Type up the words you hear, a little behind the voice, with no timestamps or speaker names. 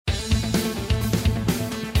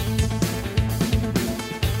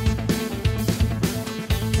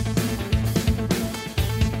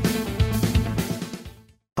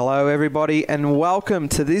Hello, everybody, and welcome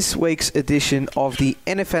to this week's edition of the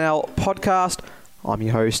NFNL podcast. I'm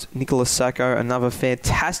your host, Nicholas Sacco. Another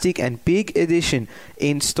fantastic and big edition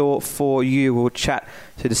in store for you. We'll chat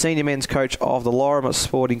to the senior men's coach of the Lorimer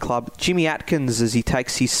Sporting Club, Jimmy Atkins, as he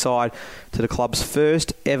takes his side to the club's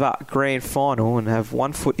first ever grand final and have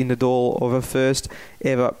one foot in the door of a first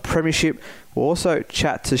ever premiership. We'll also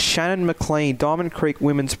chat to Shannon McLean, Diamond Creek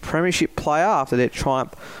Women's Premiership player, after their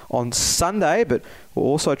triumph on Sunday, but we'll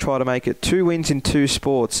also try to make it 2 wins in 2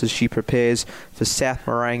 sports as she prepares for South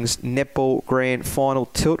Morang's netball grand final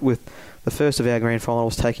tilt, with the first of our grand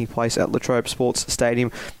finals taking place at Latrobe Sports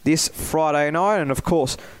Stadium this Friday night. And of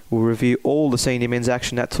course, we'll review all the senior men's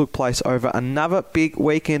action that took place over another big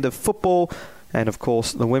weekend of football, and of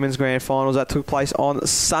course the women's grand finals that took place on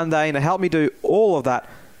Sunday. And to help me do all of that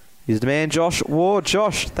is the man Josh Ward.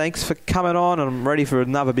 Josh, thanks for coming on, and I'm ready for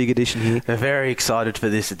another big edition here. We're very excited for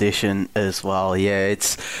this edition as well. Yeah,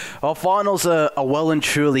 our finals are well and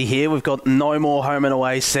truly here. We've got no more home and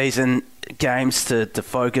away season games to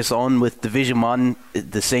focus on, with Division 1,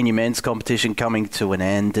 the senior men's competition, coming to an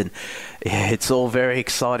end, and yeah, it's all very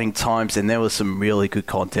exciting times, and there was some really good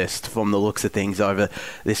contests from the looks of things over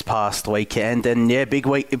this past weekend. And yeah, big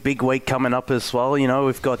week coming up as well. You know,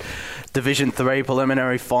 we've got Division 3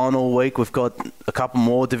 preliminary final week, we've got a couple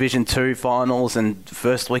more Division 2 finals, and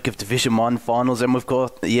first week of Division 1 finals, and we've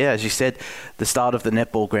got, yeah, as you said, the start of the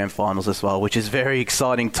netball grand finals as well, which is very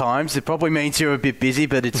exciting times. It probably means you're a bit busy,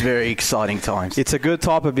 but it's very exciting times. It's a good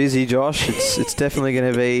type of busy, Josh. It's definitely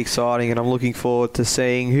going to be exciting, and I'm looking forward to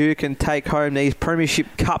seeing who can take home these premiership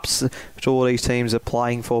cups, which all these teams are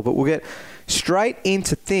playing for. But we'll get straight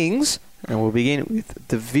into things, and we'll begin with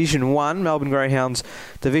Division 1, Melbourne Greyhounds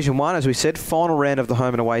Division 1. As we said, final round of the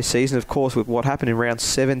home and away season. Of course, with what happened in round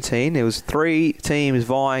 17, there was 3 teams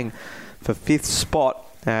vying for 5th spot,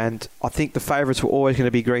 and I think the favourites were always going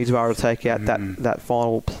to be Greensborough to take out that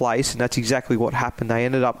final place, and that's exactly what happened. They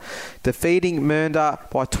ended up defeating Mernda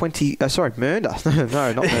by 20... Mernda.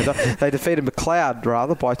 No, not Mernda. They defeated McLeod,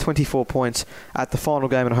 rather, by 24 points at the final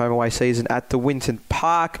game of the home away season at the Winton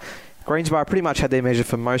Park. Greensborough pretty much had their measure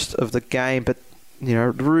for most of the game, but you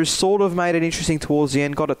know, the Roos sort of made it interesting towards the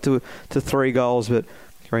end, got it to 3 goals, but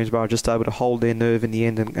Greensborough just able to hold their nerve in the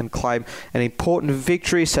end and claim an important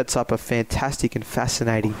victory. Sets up a fantastic and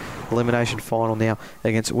fascinating elimination final now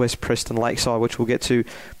against West Preston Lakeside, which we'll get to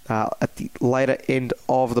at the later end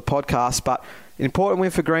of the podcast. But an important win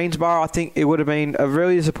for Greensborough. I think it would have been a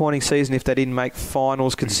really disappointing season if they didn't make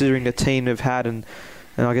finals, considering the team they've had and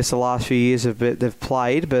I guess the last few years they've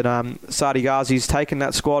played. But Sadi Ghazi's taken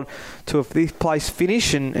that squad to a 5th place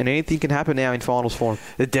finish, and anything can happen now in finals for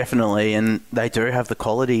them. Definitely, and they do have the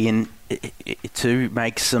quality to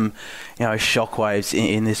make some, you know, shockwaves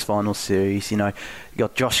in this final series. You know, you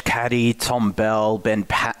got Josh Caddy, Tom Bell, Ben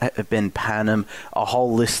Panham, a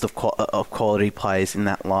whole list of quality players in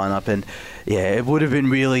that lineup, and yeah, it would have been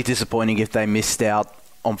really disappointing if they missed out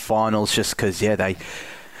on finals just because, yeah,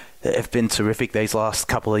 they've been terrific these last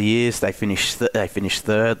couple of years. They finished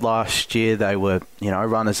 3rd last year. They were, you know,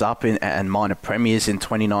 runners-up and minor premiers in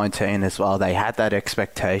 2019 as well. They had that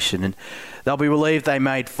expectation, and they'll be relieved they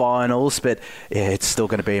made finals, but yeah, it's still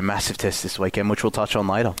going to be a massive test this weekend, which we'll touch on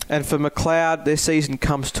later. And for McLeod, their season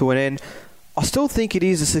comes to an end. I still think it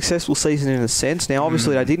is a successful season in a sense. Now,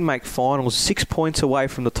 obviously, they didn't make finals, 6 points away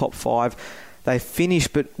from the top 5. They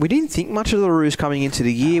finished, but we didn't think much of the Roos coming into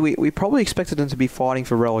the year. We probably expected them to be fighting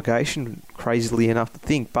for relegation, crazily enough to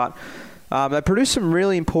think. But they produced some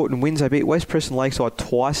really important wins. They beat West Preston Lakeside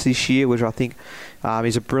twice this year, which I think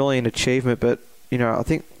is a brilliant achievement. But, you know, I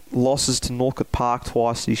think losses to Northcote Park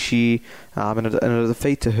twice this year and a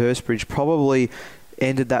defeat to Hurstbridge probably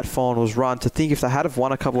ended that finals run. To think if they had have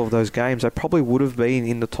won a couple of those games, they probably would have been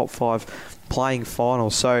in the top 5 playing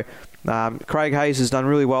finals. So Craig Hayes has done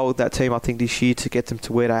really well with that team, I think, this year to get them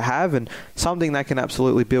to where they have, and something they can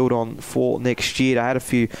absolutely build on for next year. They had a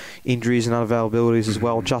few injuries and unavailabilities as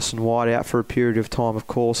well. Justin White out for a period of time, of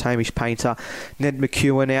course. Hamish Painter, Ned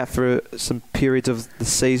McEwen out for some periods of the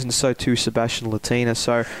season, so too Sebastian Latina.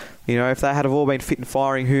 So, you know, if they had have all been fit and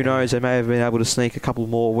firing, who knows, they may have been able to sneak a couple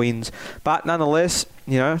more wins. But nonetheless,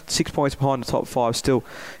 you know, 6 points behind the top 5, still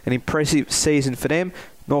an impressive season for them.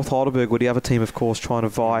 North Heidelberg were the other team, of course, trying to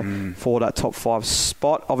vie for that top 5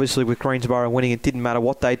 spot. Obviously, with Greensborough winning, it didn't matter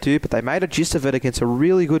what they do, but they made a gist of it against a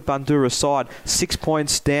really good Bundoora side. 6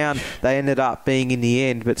 points down, they ended up being in the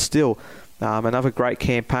end, but still, another great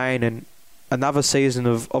campaign and another season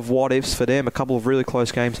of what-ifs for them. A couple of really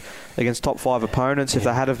close games against top 5 opponents. If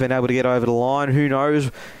they had have been able to get over the line, who knows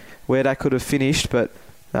where they could have finished, but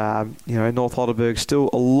North Heidelberg still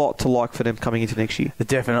a lot to like for them coming into next year.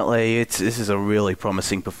 Definitely. This is a really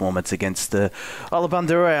promising performance against the Ala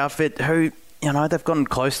Bandura outfit, who, they've gotten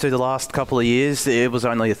close to the last couple of years. It was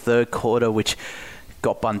only a third quarter, which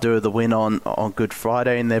got Bandura the win on Good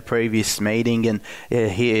Friday in their previous meeting, and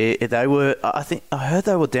here they were. I heard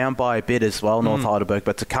they were down by a bit as well, North Heidelberg,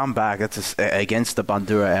 but to come back, that's against the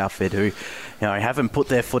Bandura outfit, who haven't put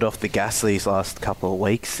their foot off the gas these last couple of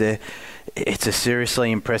weeks. It's a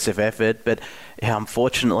seriously impressive effort, but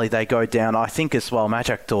unfortunately they go down. I think as well,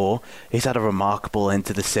 Majak Dor, he's had a remarkable end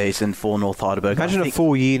to the season for North Heidelberg. Imagine a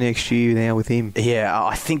full year next year now with him. Yeah,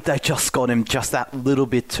 I think they just got him just that little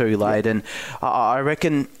bit too late. And I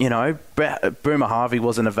reckon, Boomer Harvey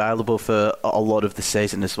wasn't available for a lot of the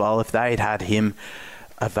season as well. If they'd had him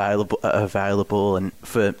available and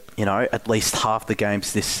for, at least half the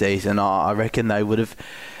games this season, I reckon they would have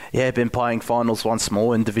been playing finals once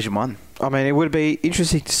more in Division 1. I mean, it would be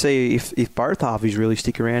interesting to see if both Harveys really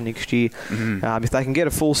stick around next year. If they can get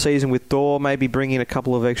a full season with Dor, maybe bring in a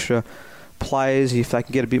couple of extra players. If they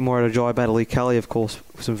can get a bit more out of Jai Baddeley Kelly, of course,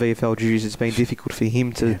 with some VFL duties, it's been difficult for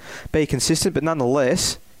him to be consistent. But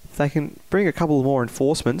nonetheless, if they can bring a couple more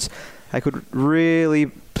enforcements, they could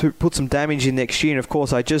really put some damage in next year. And of course,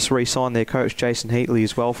 they just re-signed their coach Jason Heatley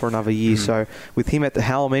as well for another year. So with him at the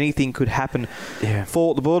helm, anything could happen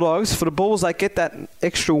for the Bulldogs. For the Bulls, they get that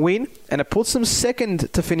extra win, and it puts them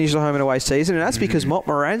second to finish the home and away season. And that's because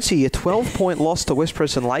Montmorency, a 12-point loss to West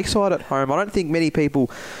Preston Lakeside at home. I don't think many people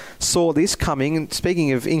saw this coming. And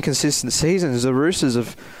speaking of inconsistent seasons, the Roosters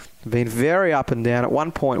have been very up and down. At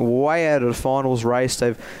one point, way out of the finals race.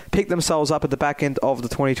 They've picked themselves up at the back end of the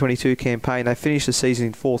 2022 campaign. They finished the season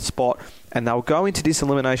in 4th spot, and they'll go into this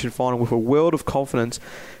elimination final with a world of confidence,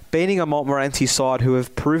 beating a Montmorency side who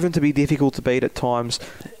have proven to be difficult to beat at times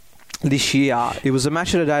this year. It was a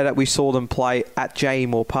match of the day that we saw them play at J.E.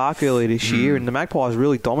 Moore Park earlier this year, and the Magpies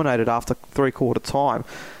really dominated after three-quarter time.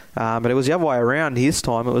 But it was the other way around this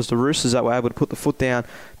time. It was the Roosters that were able to put the foot down.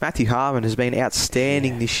 Matthew Harmon has been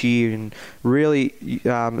outstanding this year and really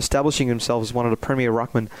establishing himself as one of the premier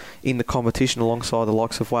ruckmen in the competition alongside the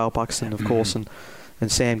likes of Wale Buxton, of course, and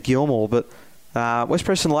Sam Gilmore. But West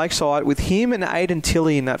Preston Lakeside, with him and Aidan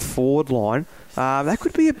Tilley in that forward line, that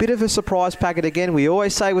could be a bit of a surprise packet again. We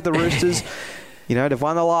always say with the Roosters, they've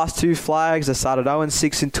won the last 2 flags. They started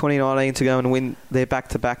 0-6 in 2019 to go and win their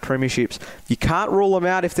back-to-back premierships. You can't rule them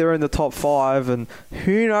out if they're in the top 5, and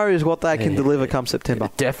who knows what they can deliver come September.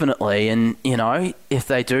 Definitely, and, if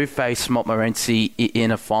they do face Montmorency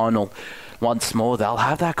in a final once more, they'll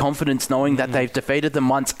have that confidence knowing that they've defeated them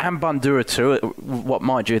once, and Bandura too. What,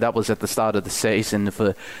 mind you, that was at the start of the season,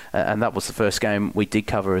 and that was the first game we did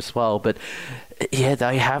cover as well. But yeah,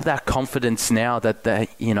 they have that confidence now that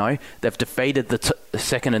they've defeated the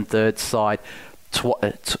second and third side,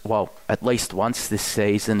 at least once this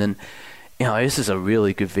season, and this is a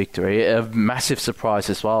really good victory, a massive surprise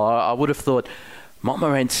as well. I would have thought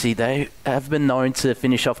Montmorency, they have been known to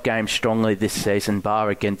finish off games strongly this season,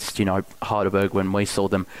 bar against, Heidelberg when we saw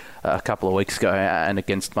them a couple of weeks ago, and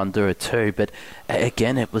against Bandura too. But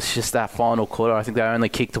again, it was just that final quarter. I think they only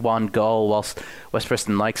kicked 1 goal, whilst West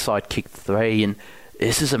Preston Lakeside kicked 3. And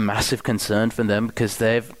this is a massive concern for them because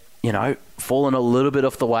they've, fallen a little bit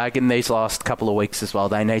off the wagon these last couple of weeks as well.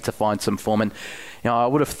 They need to find some form. And, I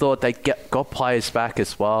would have thought they got players back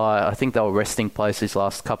as well. I think they were resting players these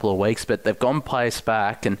last couple of weeks, but they've gone players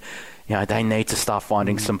back, and they need to start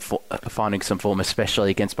finding some form,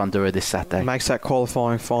 especially against Bandura this Saturday. It makes that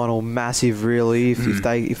qualifying final massive, really.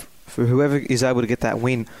 If whoever is able to get that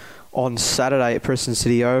win on Saturday at Preston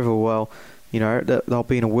City Oval, well, they'll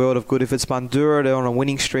be in a world of good. If it's Bandura, they're on a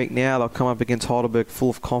winning streak now. They'll come up against Heidelberg full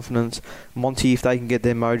of confidence. Monty, if they can get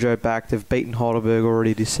their mojo back, they've beaten Heidelberg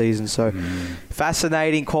already this season. So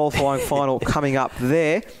fascinating qualifying final coming up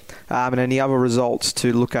there. And any other results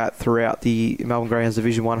to look at throughout the Melbourne Greyhounds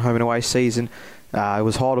Division 1 home and away season. It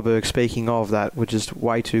was Heidelberg, speaking of that, which is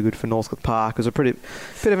way too good for Northcote Park. It was a bit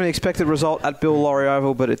of an expected result at Bill Laurie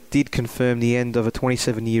Oval, but it did confirm the end of a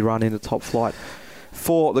 27-year run in the top flight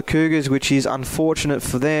for the Cougars, which is unfortunate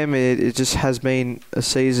for them. It just has been a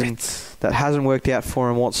season that hasn't worked out for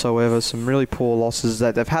them whatsoever. Some really poor losses.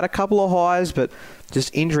 That they've had a couple of highs, but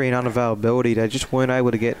just injury and unavailability. They just weren't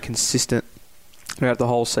able to get consistent throughout the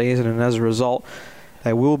whole season, and as a result,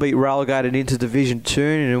 they will be relegated into Division 2,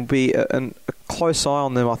 and it'll be a close eye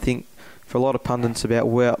on them, I think, for a lot of pundits about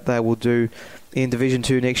what they will do in Division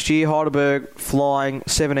 2 next year. Heidelberg flying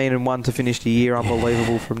 17-1 to finish the year.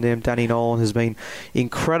 Unbelievable from them. Danny Nolan has been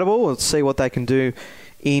incredible. Let's see what they can do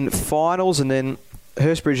in finals. And then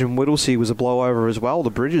Hurstbridge and Whittlesea was a blowover as well. The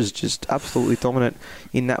Bridges just absolutely dominant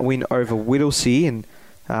in that win over Whittlesea. And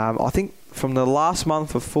I think from the last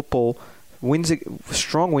month of football,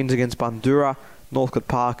 strong wins against Bundoora, Northcote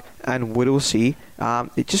Park and Whittlesea,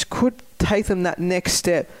 it just could take them that next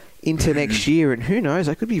step into next year, and who knows,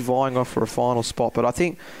 they could be vying off for a final spot. But I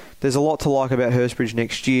think there's a lot to like about Hurstbridge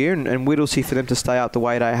next year, and Whittlesea for them to stay out the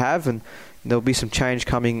way they have, and there'll be some change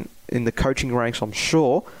coming in the coaching ranks, I'm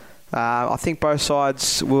sure. I think both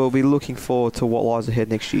sides will be looking forward to what lies ahead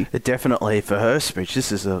next year. Definitely for Hurstbridge,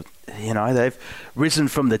 this is they've risen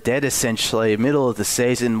from the dead essentially. Middle of the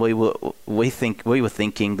season, we were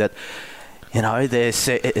thinking that,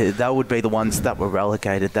 they would be the ones that were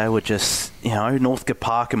relegated. They were just, Northcote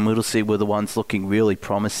Park and Whittlesea were the ones looking really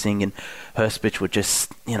promising, and Hurstbridge were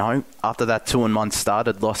just, after that 2-1 start,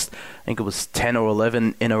 had lost, I think it was 10 or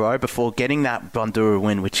 11 in a row before getting that Bundoora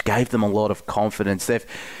win, which gave them a lot of confidence. They've,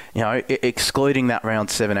 excluding that round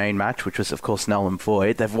 17 match, which was of course null and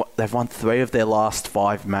void, they've won 3 of their last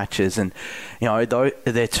 5 matches, and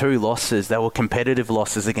their 2 losses, they were competitive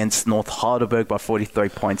losses against North Heidelberg by 43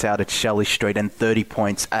 points out at Shelley Street and 30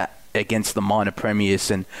 points against the minor premiers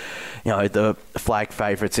and the flag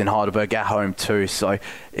favourites in Heidelberg at home too. So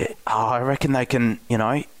I reckon they can,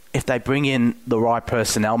 if they bring in the right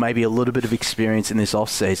personnel, maybe a little bit of experience in this off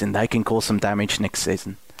season, they can cause some damage next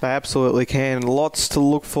season. They absolutely can. Lots to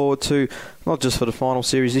look forward to, not just for the final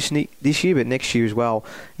series this year, but next year as well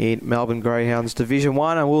in Melbourne Greyhounds Division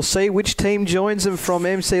 1. And we'll see which team joins them from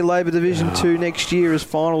MC Labour Division 2 next year as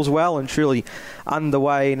finals well and truly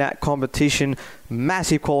underway in that competition.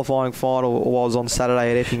 Massive qualifying final was on Saturday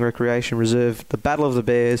at Epping Recreation Reserve. The Battle of the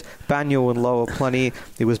Bears, Banyule and Lower Plenty.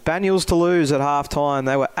 It was Banyule's to lose at half-time.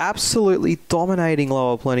 They were absolutely dominating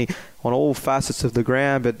Lower Plenty on all facets of the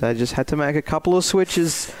ground, but they just had to make a couple of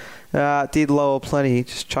switches. Did Lower Plenty,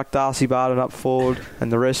 just chuck Darcy Barton up forward,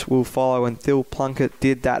 and the rest will follow, and Phil Plunkett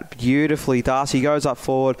did that beautifully. Darcy goes up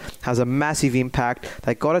forward, has a massive impact.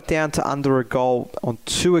 They got it down to under a goal on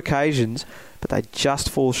 2 occasions, but they just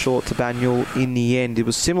fall short to Banyule in the end. It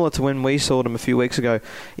was similar to when we saw them a few weeks ago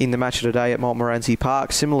in the match of the day at Montmorency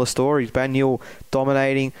Park. Similar stories. Banyule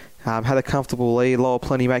dominating, had a comfortable lead. Lower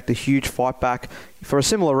Plenty make the huge fight back for a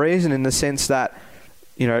similar reason, in the sense that,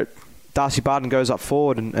 Darcy Barton goes up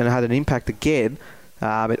forward and had an impact again.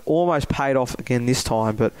 It almost paid off again this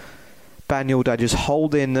time, but Banyule, they just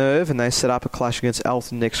hold their nerve and they set up a clash against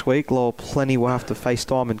Eltham next week. Lower Plenty will have to face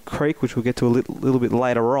Diamond Creek, which we'll get to a little bit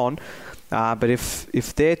later on. But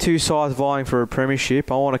if they're 2 sides vying for a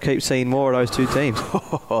premiership, I want to keep seeing more of those 2 teams.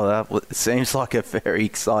 That seems like a very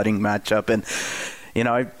exciting matchup. And,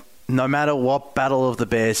 no matter what Battle of the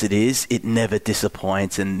Bears it is, it never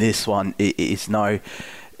disappoints. And this one is no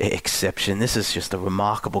exception. This is just a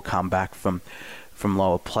remarkable comeback from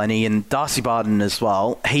Lower Plenty. And Darcy Barton as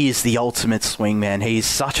well, he is the ultimate swingman. He is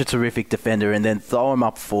such a terrific defender, and then throw him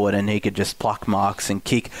up forward and he could just pluck marks and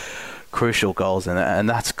kick crucial goals, and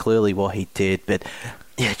that's clearly what he did. But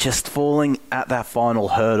yeah, just falling at that final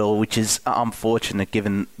hurdle, which is unfortunate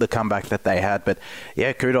given the comeback that they had. But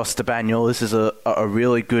yeah, kudos to Banyule. This is a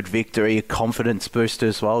really good victory, a confidence booster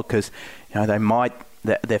as well, because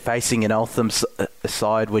they're facing an Eltham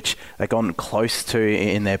side which they've gotten close to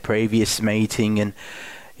in their previous meeting, and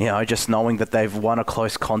just knowing that they've won a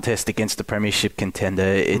close contest against a premiership contender,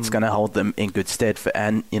 it's going to hold them in good stead.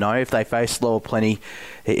 And, if they face Lower Plenty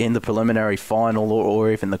in the preliminary final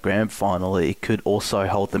or even the grand final, it could also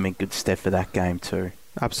hold them in good stead for that game too.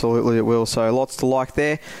 Absolutely it will. So lots to like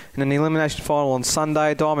there. And then the elimination final on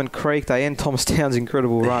Sunday, Diamond Creek, they end Thomastown's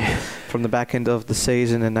incredible run from the back end of the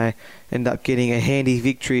season, and they end up getting a handy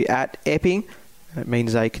victory at Epping. It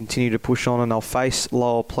means they continue to push on, and they'll face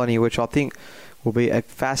Lower Plenty, which I think will be a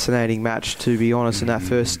fascinating match, to be honest, in that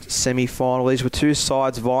first semi-final. These were 2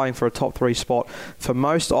 sides vying for a top 3 spot for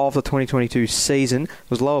most of the 2022 season. It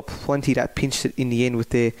was Lower Plenty that pinched it in the end with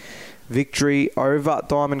their victory over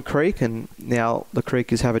Diamond Creek, and now the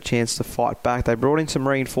Creekers have a chance to fight back. They brought in some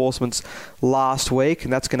reinforcements last week,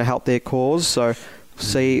 and that's going to help their cause, so we'll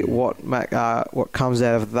see what comes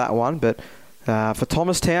out of that one. But for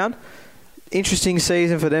Thomastown, interesting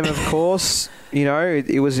season for them, of course.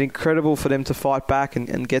 It was incredible for them to fight back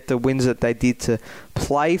and get the wins that they did to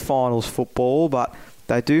play finals football, but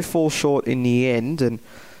they do fall short in the end, and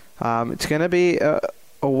it's going to be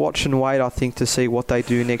a watch and wait, I think, to see what they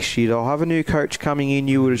do next year. They'll have a new coach coming in,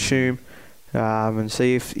 you would assume, and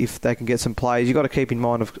see if they can get some players. You've got to keep in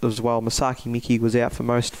mind as well, Masaki Miki was out for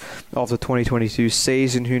most of the 2022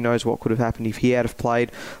 season. Who knows what could have happened if he had have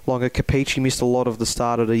played longer. Capici missed a lot of the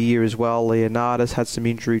start of the year as well. Leonardus had some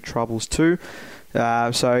injury troubles too.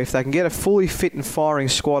 So if they can get a fully fit and firing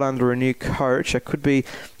squad under a new coach, it could be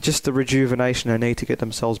just the rejuvenation they need to get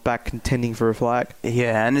themselves back contending for a flag.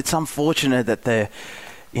 Yeah, and it's unfortunate that they're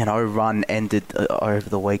run ended over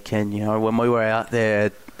the weekend. When we were out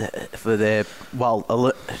there for their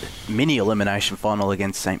mini elimination final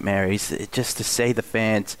against St Mary's, just to see the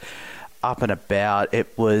fans up and about,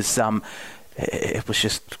 it was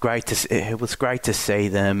just great to see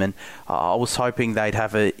them, and I was hoping they'd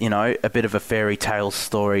have a bit of a fairy tale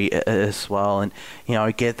story as well, and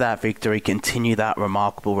get that victory, continue that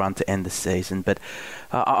remarkable run to end the season. But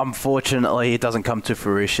unfortunately, it doesn't come to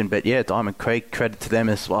fruition. But yeah, Diamond Creek, credit to them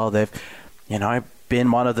as well. They've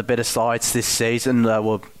been one of the better sides this season. They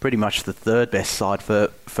were pretty much the third best side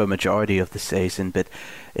for majority of the season. But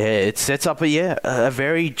yeah, it sets up a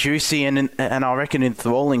very juicy and I reckon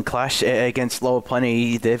enthralling clash against Lower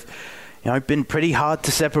Plenty. They've been pretty hard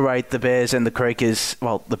to separate the Bears and the Creekers.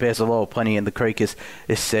 Well, the Bears are Lower Plenty and the Creekers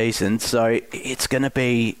this season. So it's going to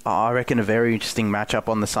be, I reckon, a very interesting matchup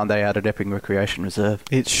on the Sunday out at Epping Recreation Reserve.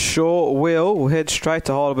 It sure will. We'll head straight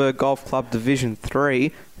to Heidelberg Golf Club Division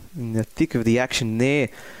 3 in the thick of the action there.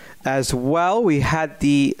 As well, we had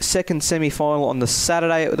the second semi-final on the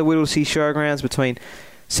Saturday at the Whittlesea Showgrounds between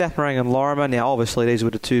South Morang and Lorimer. Now, obviously, these were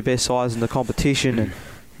the two best sides in the competition,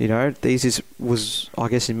 and these was, I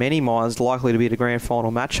guess, in many minds, likely to be the grand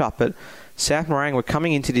final matchup. But South Morang were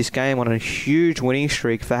coming into this game on a huge winning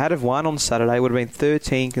streak. If they had have won on Saturday, it would have been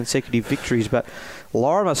 13 consecutive victories. But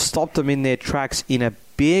Lorimer stopped them in their tracks in a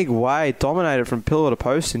big way, dominated from pillar to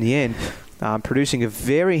post in the end, producing a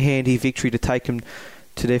very handy victory to take them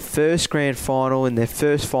to their first grand final in their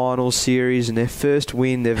first finals series and their first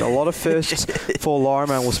win. They've a lot of firsts for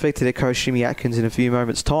Lorimer, and we'll speak to their coach Jimmy Atkins in a few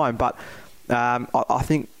moments' time. But I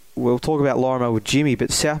think we'll talk about Lorimer with Jimmy,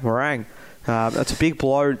 but South Morang, that's a big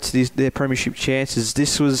blow to their premiership chances.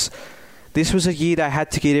 This was a year they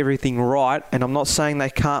had to get everything right, and I'm not saying they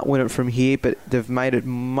can't win it from here, but they've made it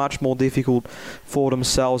much more difficult for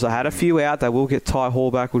themselves. They had a few out. They will get Ty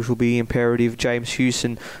Hall back, which will be imperative. James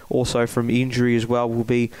Hewson, also from injury as well, will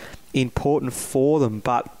be important for them.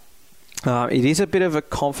 But it is a bit of a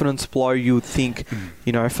confidence blow, you would think,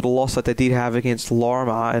 for the loss that they did have against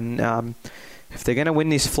Lorimer. And if they're going to win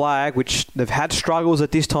this flag, which they've had struggles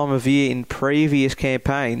at this time of year in previous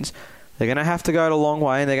campaigns, they're going to have to go a long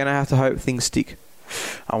way, and they're going to have to hope things stick.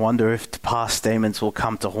 I wonder if the past demons will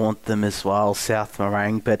come to haunt them as well, South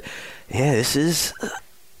Morang. But yeah, this is...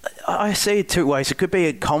 I see it two ways. It could be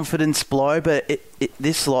a confidence blow, but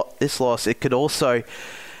this loss, it could also,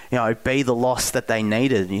 be the loss that they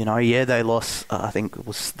needed. They lost, I think it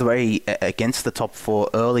was 3 against the top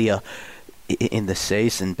 4 earlier in the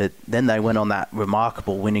season, but then they went on that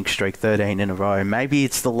remarkable winning streak, 13 in a row. Maybe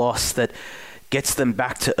it's the loss that gets them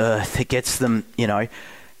back to earth. It gets them,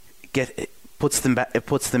 it puts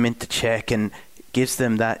them into check and gives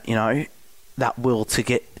them that, that will to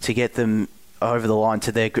get them over the line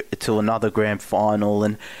to another grand final.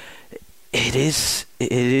 And it is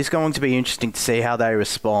going to be interesting to see how they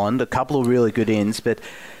respond. A couple of really good ends, but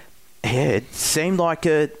yeah, it seemed like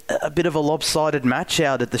a bit of a lopsided match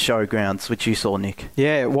out at the showgrounds, which you saw, Nick.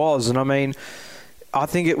 Yeah, it was, and I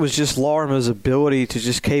think it was just Lorimer's ability to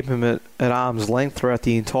just keep him at arm's length throughout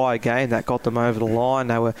the entire game that got them over the line.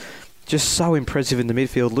 They were just so impressive in the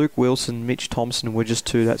midfield. Luke Wilson, Mitch Thompson were just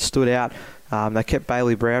two that stood out. They kept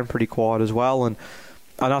Bailey Brown pretty quiet as well. And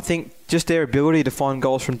I think just their ability to find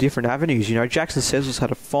goals from different avenues. Jackson Sezels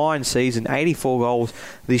had a fine season, 84 goals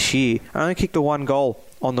this year. Only kicked the 1 goal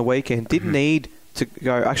on the weekend. Didn't need to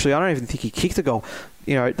go... Actually, I don't even think he kicked a goal.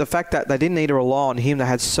 The fact that they didn't need to rely on him, they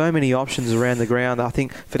had so many options around the ground. I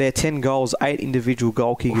think for their 10 goals, 8 individual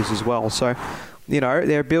goal kickers as well. So,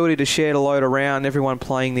 their ability to share the load around, everyone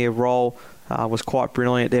playing their role, was quite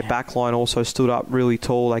brilliant. Their backline also stood up really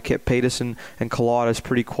tall. They kept Peterson and Kalidis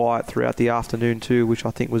pretty quiet throughout the afternoon too, which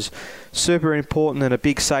I think was super important and a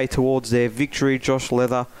big say towards their victory. Josh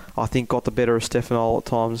Leather, I think, got the better of Stefano at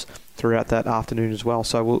times throughout that afternoon as well.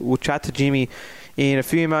 So we'll chat to Jimmy in a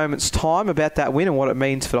few moments' time about that win and what it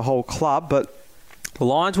means for the whole club. But the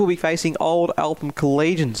Lions will be facing Old Eltham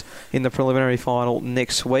Collegians in the preliminary final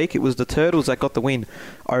next week. It was the Turtles that got the win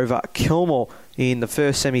over Kilmore in the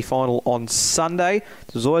first semi-final on Sunday.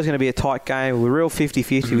 It was always going to be a tight game. We were real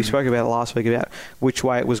 50-50. We spoke about it last week about which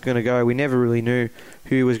way it was going to go. We never really knew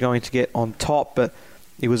who was going to get on top, but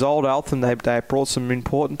it was Old Eltham. They brought some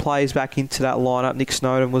important players back into that lineup. Nick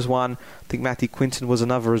Snowden was one. I think Matthew Quinton was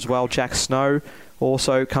another as well. Jack Snow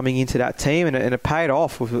also coming into that team, and it paid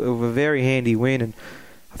off with a very handy win. And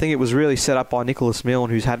I think it was really set up by Nicholas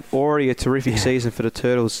Milne, who's had already a terrific season for the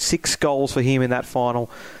Turtles. 6 goals for him in that final.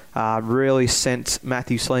 Really sent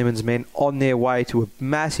Matthew Sleeman's men on their way to a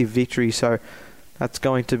massive victory. So That's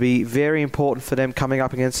going to be very important for them coming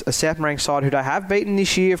up against a South Morang side who they have beaten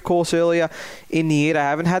this year, of course, earlier in the year. They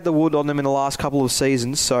haven't had the wood on them in the last couple of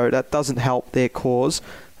seasons, so that doesn't help their cause.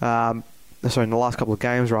 In the last couple of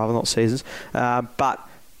games, rather, not seasons. But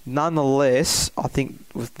nonetheless, I think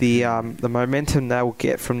with the momentum they will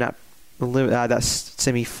get from that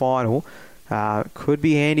semi-final, could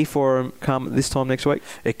be handy for them come this time next week.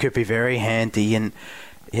 It could be very handy, and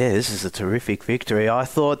this is a terrific victory. I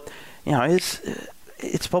thought,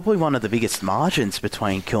 it's probably one of the biggest margins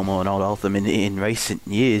between Kilmore and Old Eltham in recent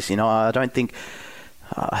years. I think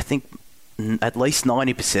at least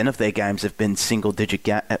 90% of their games have been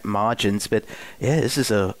single-digit margins. But this is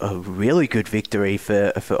a really good victory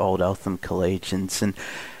for Old Eltham Collegians, and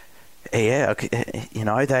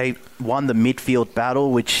they won the midfield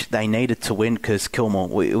battle, which they needed to win because Kilmore,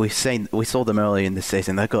 we saw them early in the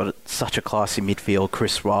season. They've got such a classy midfield: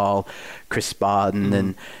 Chris Ryle, Chris Barton,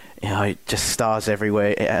 and just stars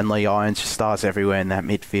everywhere, and Lee Irons just stars everywhere in that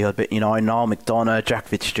midfield. But Niall McDonough, Jack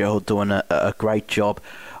Fitzgerald doing a great job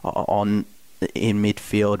in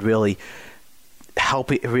midfield, really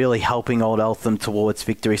helping Old Eltham towards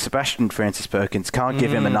victory. Sebastian Francis Perkins, can't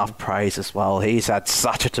give him enough praise as well. He's had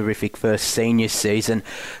such a terrific first senior season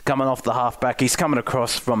coming off the halfback. He's coming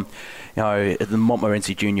across from the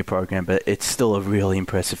Montmorency Junior program, but it's still a really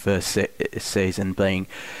impressive first season, being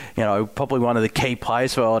probably one of the key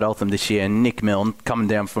players for Old Eltham this year. And Nick Milne, coming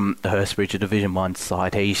down from the Hurstbridge, a Division 1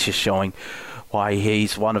 side, he's just showing why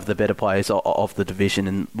he's one of the better players of the division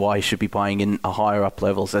and why he should be playing in higher up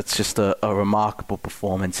levels. That's just a remarkable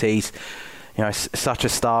performance. He's such a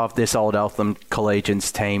star of this Old Eltham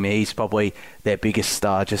Collegians team. He's probably their biggest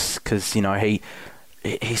star just because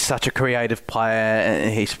he's such a creative player,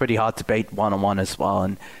 and he's pretty hard to beat one-on-one as well.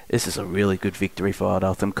 And this is a really good victory for Old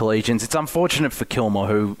Eltham Collegians. It's unfortunate for Kilmore,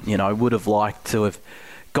 who would have liked to have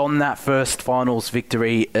gotten that first finals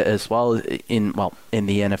victory as well in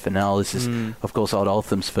the NFNL. This is, of course, Old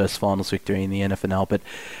Eltham's first finals victory in the NFNL. But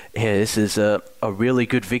this is a really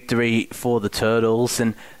good victory for the Turtles,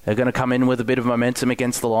 and they're going to come in with a bit of momentum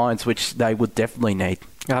against the Lions, which they would definitely need.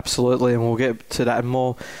 Absolutely, and we'll get to that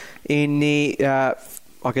more in the,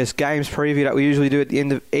 games preview that we usually do at the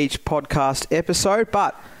end of each podcast episode.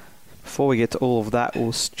 But before we get to all of that,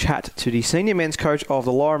 we'll chat to the senior men's coach of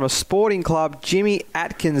the Lorimer Sporting Club, Jimmy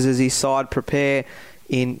Atkins, as his side prepare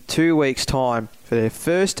in 2 weeks' time for their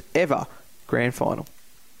first ever grand final.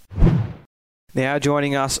 Now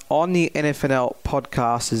joining us on the NFNL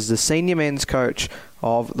podcast is the senior men's coach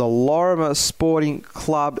of the Lorimer Sporting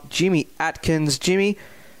Club, Jimmy Atkins. Jimmy,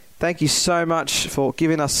 thank you so much for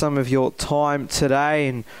giving us some of your time today,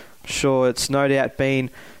 and I'm sure it's no doubt been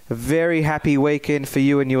a very happy weekend for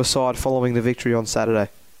you and your side following the victory on Saturday.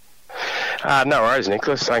 No worries,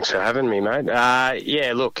 Nicholas. Thanks for having me, mate.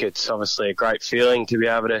 It's obviously a great feeling to be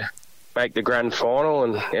able to make the grand final,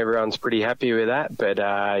 and everyone's pretty happy with that. But,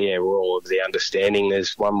 we're all of the understanding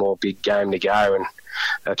there's one more big game to go, and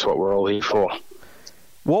that's what we're all here for.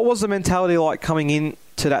 What was the mentality like coming in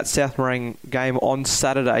to that South Morang game on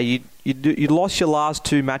Saturday? You lost your last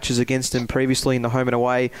two matches against them previously in the home and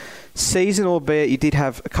away season, albeit you did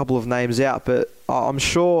have a couple of names out, but I'm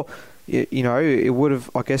sure it would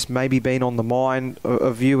have, maybe been on the mind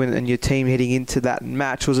of you and your team heading into that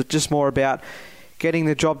match. Was it just more about getting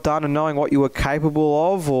the job done and knowing what you were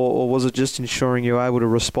capable of, or was it just ensuring you were able to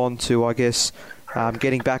respond to,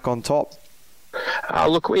 getting back on top?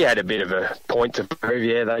 Look, we had a bit of a point to prove.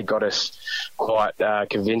 Yeah, they got us quite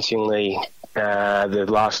convincingly the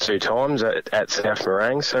last two times at South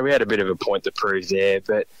Morang, so we had a bit of a point to prove there.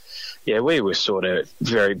 But yeah, we were sort of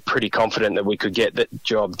pretty confident that we could get the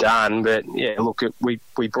job done. But yeah, look, we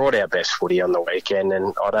brought our best footy on the weekend,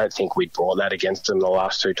 and I don't think we brought that against them the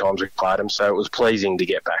last two times we played them. So it was pleasing to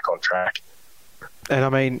get back on track. And I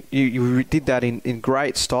mean, you did that in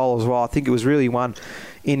great style as well. I think it was really one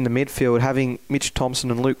in the midfield, having Mitch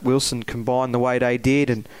Thompson and Luke Wilson combine the way they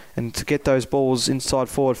did, and to get those balls inside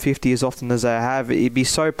forward 50 as often as they have. It'd be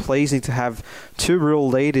so pleasing to have two real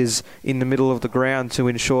leaders in the middle of the ground to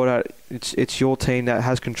ensure that it's your team that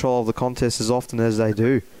has control of the contest as often as they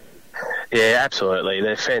do. Yeah, absolutely.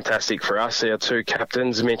 They're fantastic for us. Our two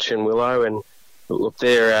captains, Mitch and Willow, and look,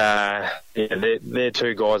 they're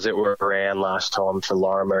two guys that were around last time for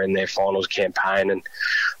Lorimer in their finals campaign and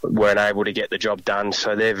weren't able to get the job done.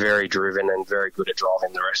 So they're very driven and very good at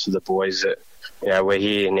driving the rest of the boys. That we're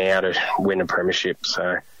here now to win a premiership.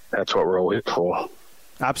 So that's what we're all here for.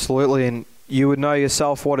 Absolutely, and you would know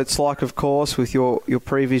yourself what it's like, of course, with your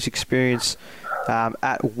previous experience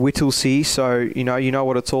at Whittlesea. So you know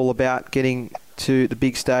what it's all about, getting to the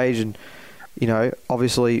big stage and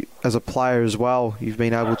obviously as a player as well, you've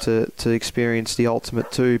been able to experience the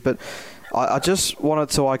ultimate too. But I just wanted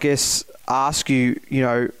to, I guess, ask you,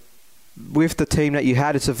 with the team that you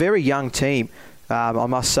had, it's a very young team, I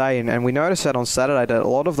must say, and we noticed that on Saturday that a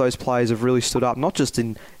lot of those players have really stood up, not just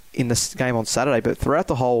in this game on Saturday, but throughout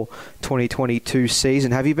the whole 2022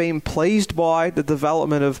 season. Have you been pleased by the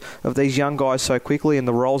development of these young guys so quickly and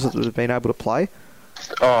the roles that they've been able to play?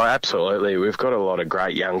 Oh, absolutely. We've got a lot of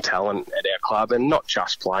great young talent at our club, and not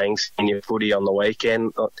just playing senior footy on the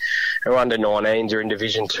weekend. Our under-19s are in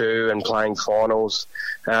Division 2 and playing finals.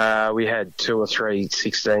 We had 2 or 3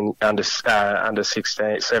 under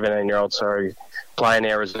 17-year-olds, playing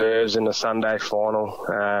our reserves in the Sunday final.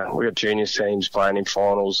 We've got junior teams playing in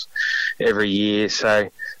finals every year. So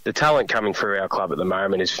the talent coming through our club at the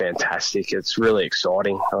moment is fantastic. It's really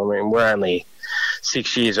exciting. I mean, we're only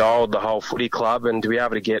 6 years old, the whole footy club, and to be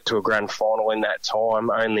able to get to a grand final in that time,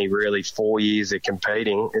 only really 4 years of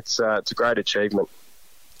competing, it's a great achievement.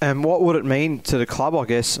 And what would it mean to the club, I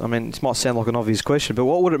guess? I mean, it might sound like an obvious question, but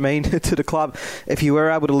what would it mean to the club if you were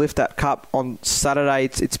able to lift that cup on Saturday?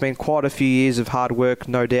 It's been quite a few years of hard work,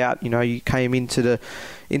 no doubt. You came into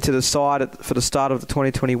the side for the start of the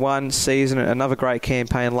 2021 season, another great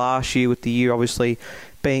campaign last year, with the year obviously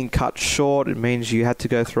being cut short. It means you had to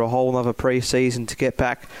go through a whole other pre-season to get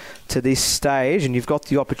back to this stage, and you've got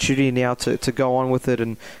the opportunity now to go on with it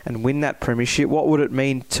and win that premiership. What would it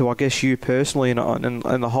mean to, I guess, you personally and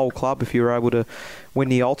the whole club if you were able to win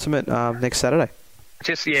the ultimate next Saturday?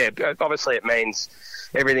 Obviously it means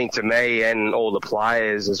everything to me and all the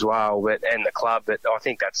players as well, and the club. But I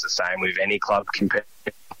think that's the same with any club competing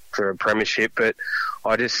for a premiership. But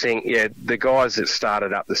I just think, the guys that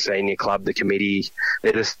started up the senior club, the committee,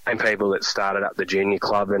 they're the same people that started up the junior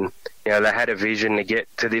club, and they had a vision to get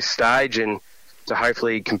to this stage and to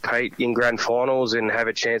hopefully compete in grand finals and have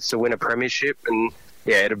a chance to win a premiership. And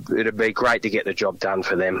it'd be great to get the job done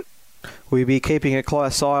for them. Will you be keeping a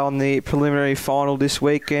close eye on the preliminary final this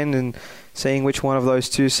weekend and seeing which one of those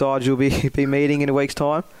two sides you'll be meeting in a week's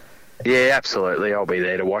time? Yeah, absolutely. I'll be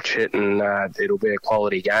there to watch it, and it'll be a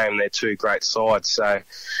quality game. They're two great sides, so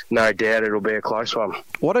no doubt it'll be a close one.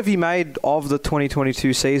 What have you made of the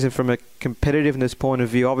 2022 season from a competitiveness point of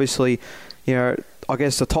view? Obviously, I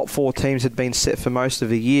guess the top 4 teams had been set for most of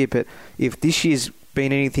the year, but if this year's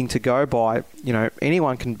been anything to go by,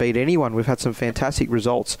 anyone can beat anyone. We've had some fantastic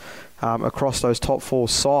results across those top 4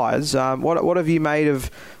 sides. What have you made of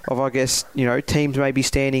I guess, teams maybe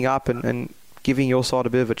standing up and giving your side a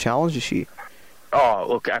bit of a challenge this year? Oh,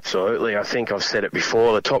 look, absolutely. I think I've said it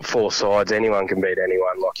before. The top 4 sides, anyone can beat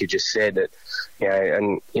anyone, like you just said.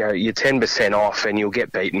 You're 10% off and you'll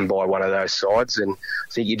get beaten by one of those sides. And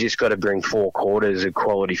I think you just got to bring 4 quarters of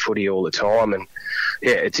quality footy all the time. And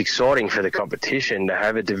it's exciting for the competition to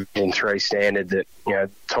have a Division 3 standard that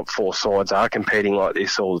top 4 sides are competing like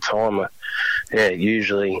this all the time.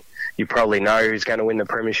 Usually you probably know who's going to win the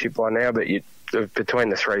premiership by now, but between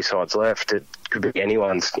the 3 sides left, it could be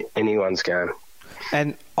anyone's game.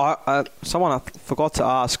 And someone I forgot to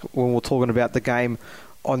ask when we're talking about the game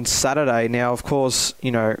on Saturday. Now, of course,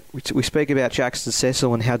 we speak about Jackson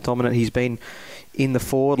Cecil and how dominant he's been in the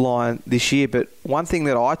forward line this year. But one thing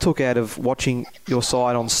that I took out of watching your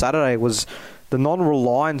side on Saturday was the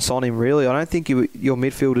non-reliance on him, really. I don't think your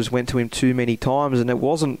midfielders went to him too many times, and it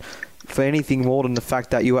wasn't for anything more than the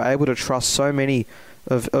fact that you were able to trust so many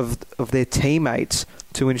of their teammates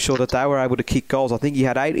to ensure that they were able to kick goals. I think you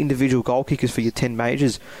had 8 individual goal kickers for your 10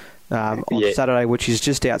 majors on Saturday, which is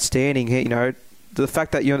just outstanding. The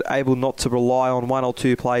fact that you're able not to rely on 1 or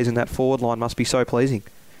 2 players in that forward line must be so pleasing.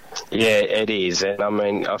 Yeah, it is.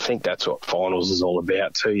 And I think that's what finals is all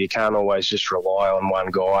about too. You can't always just rely on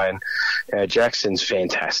one guy. And Jackson's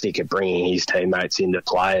fantastic at bringing his teammates into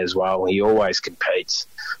play as well. He always competes.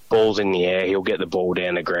 Ball's in the air, he'll get the ball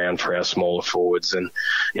down the ground for our smaller forwards. And,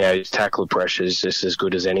 his tackle pressure is just as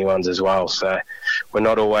good as anyone's as well. So we're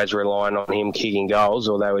not always relying on him kicking goals,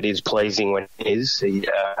 although it is pleasing when it is.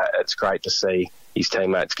 It's great to see his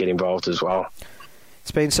teammates get involved as well.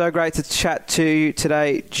 It's been so great to chat to you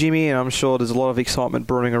today, Jimmy, and I'm sure there's a lot of excitement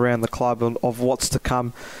brewing around the club of what's to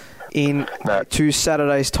come in 2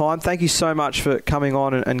 Saturdays' time. Thank you so much for coming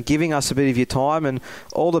on and giving us a bit of your time, and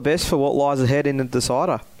all the best for what lies ahead in the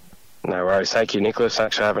Decider. No worries. Thank you, Nicholas.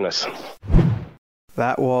 Thanks for having us.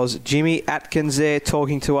 That was Jimmy Atkins there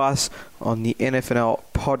talking to us on the NFNL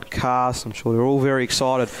podcast. I'm sure they're all very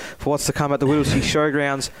excited for what's to come at the Whittlesea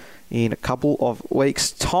Showgrounds in a couple of weeks'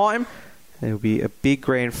 time. There will be a big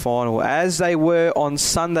grand final, as they were on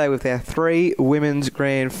Sunday with our 3 women's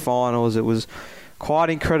grand finals. It was quite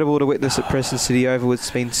incredible to witness at Preston City Oval. It's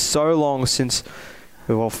been so long since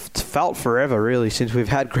Well, it's felt forever, really, since we've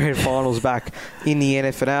had grand finals back in the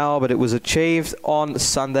NFNL, but it was achieved on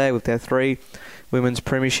Sunday with their 3 women's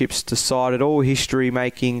premierships decided. All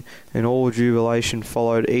history-making and all jubilation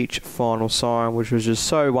followed each final siren, which was just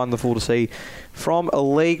so wonderful to see from a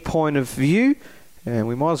league point of view. And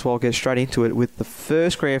we might as well get straight into it with the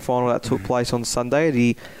first grand final that took place on Sunday,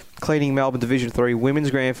 the Cleaning Melbourne Division 3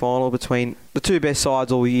 Women's Grand Final between the 2 best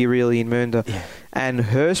sides all year, really, in Mernda and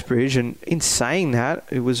Hurstbridge. And in saying that,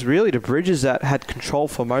 it was really the Bridges that had control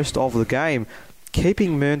for most of the game,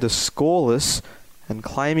 keeping Mernda scoreless and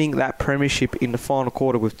claiming that premiership in the final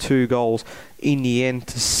quarter with 2 goals in the end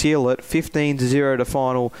to seal it. 15-0 the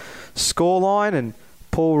final scoreline, and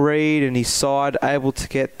Paul Reid and his side able to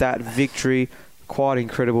get that victory. Quite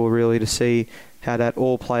incredible, really, to see how that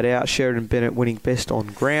all played out. Sheridan Bennett winning best on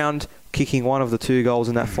ground, kicking one of the 2 goals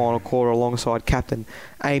in that final quarter alongside captain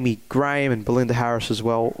Amy Graham, and Belinda Harris as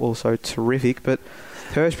well, also terrific. But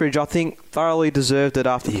Hurstbridge, I think, thoroughly deserved it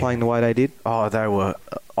after playing the way they did. Oh, they were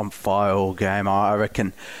on fire all game. I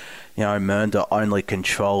reckon, Mernda only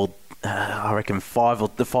controlled, 5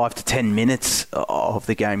 to 10 minutes of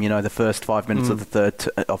the game. The first 5 minutes of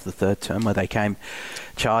the third term where they came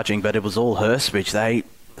charging, but it was all Hurstbridge. They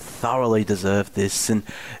thoroughly deserved this, and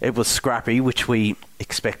it was scrappy, which we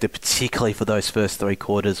expected, particularly for those first 3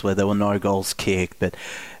 quarters where there were no goals kicked. But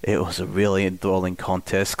it was a really enthralling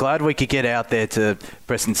contest. Glad we could get out there to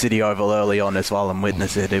Preston City Oval early on as well and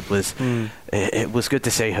witness it. It was good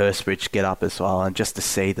to see Hurstbridge get up as well, and just to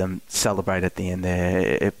see them celebrate at the end there.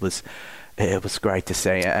 It was great to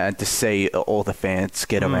see, and to see all the fans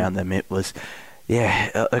get around them. It was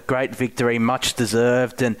a great victory, much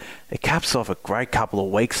deserved, and it caps off a great couple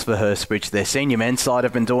of weeks for Hurstbridge. Their senior men's side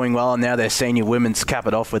have been doing well, and now their senior women's cap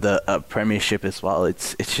it off with a premiership as well.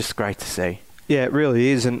 It's just great to see. Yeah, it really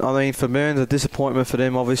is. And I mean, for Mearns, a disappointment for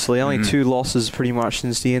them, obviously. Only 2 losses pretty much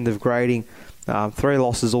since the end of grading. 3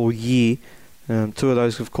 losses all year. 2 of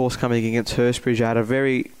those, of course, coming against Hurstbridge. They had a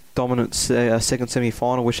very dominant second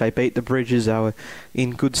semi-final, which they beat the Bridges. They were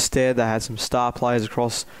in good stead. They had some star players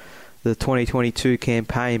across the 2022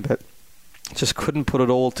 campaign, but just couldn't put it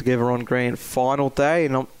all together on grand final day.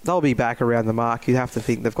 And they'll be back around the mark. You have to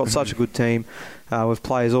think they've got such a good team with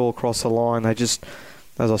players all across the line. They just,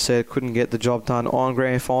 as I said, couldn't get the job done on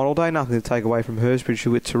grand final day. Nothing to take away from Hurstbridge,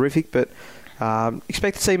 who were terrific, but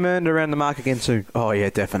expect to see Mernda around the mark again soon. Oh yeah,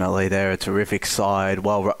 definitely. They're a terrific side,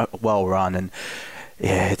 well run, and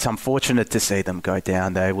it's unfortunate to see them go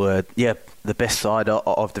down. They were the best side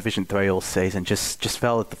of Division 3 all season, just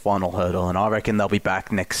fell at the final hurdle, and I reckon they'll be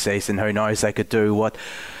back next season. Who knows, they could do what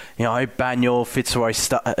Banyule,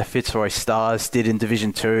 Fitzroy Stars did in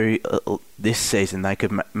Division 2 this season. They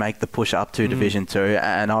could make the push up to Division 2,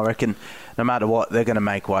 and I reckon no matter what, they're going to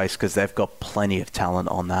make waves because they've got plenty of talent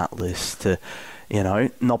on that list to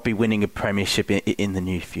not be winning a premiership in the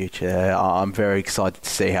near future. I'm very excited to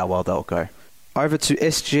see how well they'll go. Over to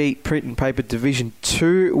SG Print and Paper Division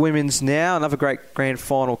 2 Women's now. Another great grand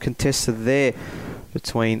final contested there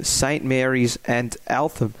between St Mary's and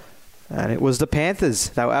Eltham. And it was the Panthers.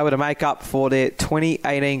 They were able to make up for their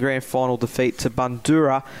 2018 grand final defeat to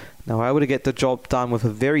Bundoora. They were able to get the job done with a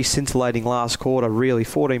very scintillating last quarter, really,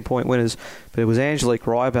 14-point winners. But it was Angelique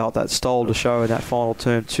Rybelt that stole the show in that final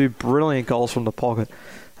term. 2 brilliant goals from the pocket.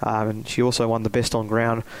 And she also won the best on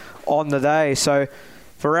ground on the day. So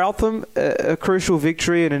for Eltham, a crucial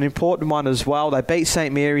victory and an important one as well. They beat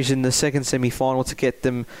St Mary's in the second semi-final to get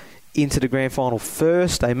them into the grand final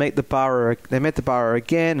first. They met the Borough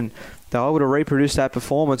again, and they were able to reproduce that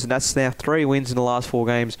performance, and that's now 3 wins in the last 4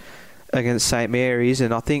 games against St Mary's,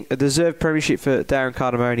 and I think a deserved premiership for Darren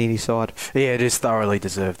Cardamone and his side. Yeah, it is thoroughly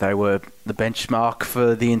deserved. They were the benchmark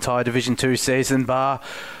for the entire Division 2 season, bar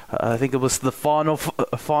I think it was the final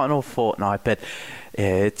fortnight, but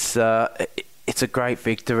yeah, it's a great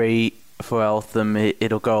victory for Eltham.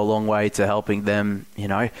 It'll go a long way to helping them,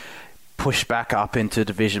 push back up into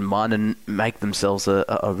Division 1 and make themselves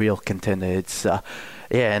a real contender. It's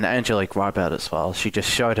and Angelique Rybelt as well. She just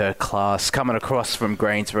showed her class coming across from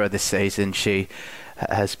Greensborough this season. She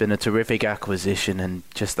has been a terrific acquisition, and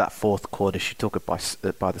just that fourth quarter, she took it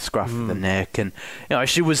by the scruff of the neck. And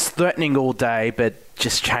she was threatening all day, but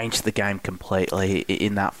just changed the game completely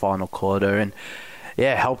in that final quarter. And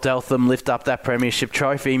helped Eltham lift up that premiership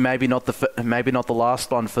trophy. Maybe not the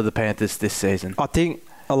last one for the Panthers this season. I think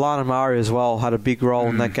Alana Murray as well had a big role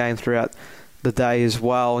in that game throughout the day as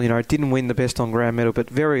well. Didn't win the best on ground medal, but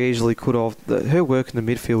very easily could have. Her work in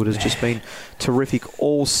the midfield has just been terrific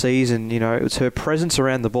all season. It was her presence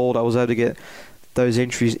around the ball that was able to get those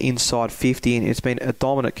entries inside 50, and it's been a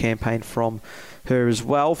dominant campaign from her as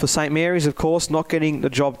well. For St Mary's, of course, not getting the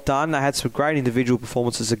job done. They had some great individual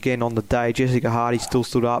performances again on the day. Jessica Hardy still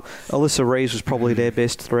stood up. Alyssa Reeves was probably their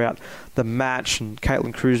best throughout the match, and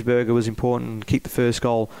Caitlin Kruzberger was important and kicked the first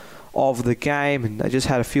goal of the game, and they just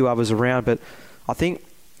had a few others around. But I think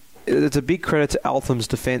it's a big credit to Eltham's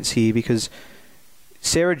defence here, because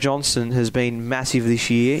Sarah Johnson has been massive this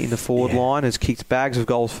year in the forward line, has kicked bags of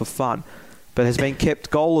goals for fun, but has been kept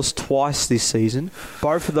goalless twice this season.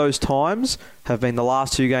 Both of those times have been the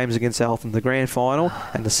last two games against Eltham, the grand final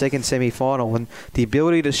and the second semi-final. And the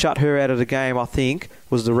ability to shut her out of the game, I think,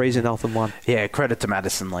 was the reason Eltham won. Yeah, credit to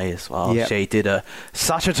Madison Lee as well. Yep. She did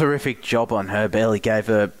such a terrific job on her, barely gave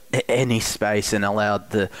her any space and allowed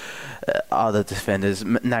the other defenders,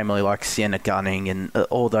 namely like Sienna Gunning and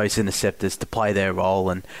all those interceptors, to play their role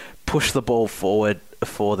and push the ball forward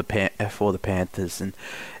for the Panthers. And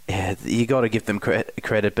yeah, you got to give them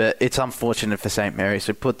credit, but it's unfortunate for St Mary's,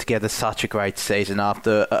 who put together such a great season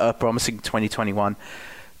after a promising 2021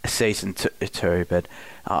 season too. But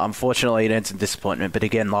unfortunately, it ends in disappointment. But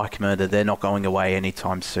again, like Murder, they're not going away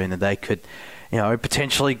anytime soon, and they could,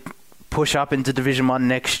 potentially push up into Division 1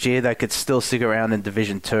 next year. They could still stick around in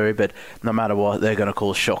Division 2, but no matter what, they're going to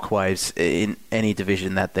cause shockwaves in any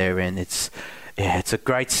division that they're in. It's a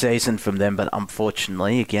great season from them, but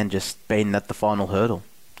unfortunately, again, just being at the final hurdle.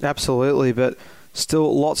 Absolutely, but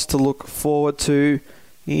still lots to look forward to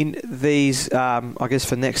in these, I guess,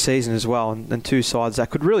 for next season as well, and two sides that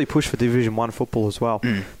could really push for Division 1 football as well.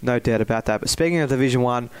 No doubt about that. But speaking of Division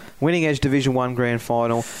 1, Winning Edge Division 1 Grand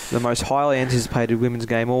Final, the most highly anticipated women's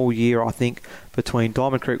game all year, I think, between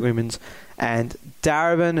Diamond Creek Women's and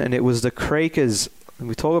Darebin, and it was the Creekers. And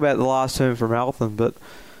we talk about the last term from Eltham, but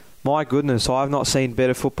my goodness, I've not seen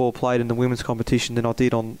better football played in the women's competition than I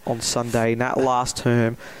did on Sunday. In that last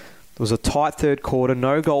term, it was a tight third quarter.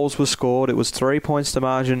 No goals were scored. It was 3 points to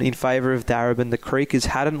margin in favour of Darebin. The Creekers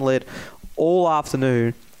hadn't led all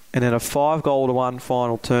afternoon, and then a 5-goal-to-1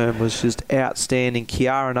 final term was just outstanding.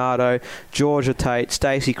 Kiara Nardo, Georgia Tate,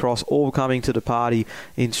 Stacey Cross, all coming to the party,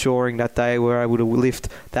 ensuring that they were able to lift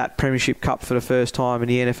that Premiership Cup for the first time in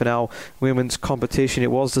the NFNL women's competition.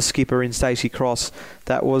 It was the skipper in Stacey Cross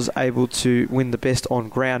that was able to win the best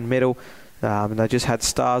on-ground medal. And they just had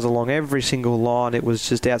stars along every single line. It was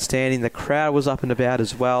just outstanding. The crowd was up and about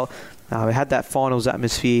as well. We had that finals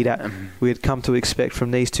atmosphere that we had come to expect from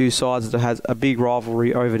these two sides that has a big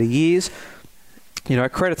rivalry over the years.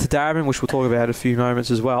 Credit to Darebin, which we'll talk about in a few moments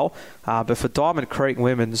as well. But for Diamond Creek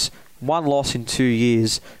Women's, one loss in 2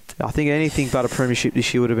 years, I think anything but a premiership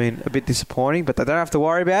this year would have been a bit disappointing, but they don't have to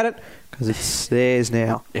worry about it because it's theirs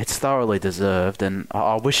now. It's thoroughly deserved, and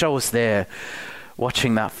I wish I was there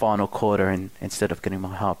watching that final quarter instead of getting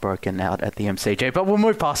my heart broken out at the MCG. But we'll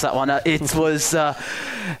move past that one.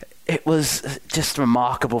 It was just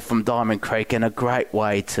remarkable from Diamond Creek, and a great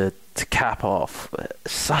way to cap off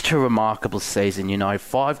such a remarkable season.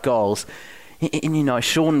 5 goals in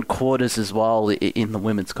shortened quarters as well in the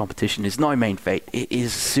women's competition is no mean feat. It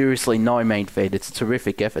is seriously no mean feat. It's a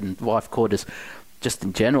terrific effort, and 5 quarters just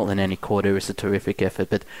in general in any quarter is a terrific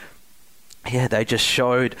effort. But yeah, they just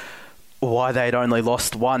showed why they'd only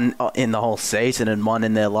lost one in the whole season and one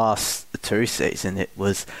in their last 2 seasons. It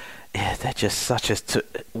was, they're just such a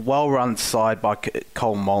well-run side by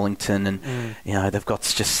Cole Mollington, and they've got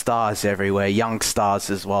just stars everywhere, young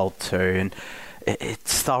stars as well too, and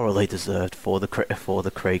it's thoroughly deserved for the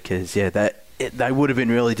Creekers. Yeah, they would have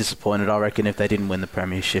been really disappointed, I reckon, if they didn't win the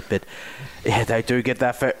premiership. But yeah, they do get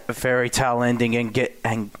that fairy tale ending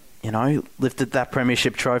and lifted that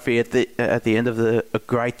premiership trophy at the end of a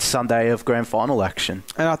great Sunday of grand final action.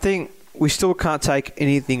 And I think we still can't take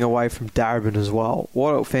anything away from Darebin as well.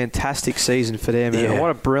 What a fantastic season for them, and what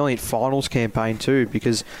a brilliant finals campaign too,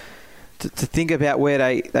 because to think about where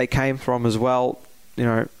they came from as well,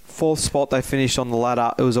 4th spot they finished on the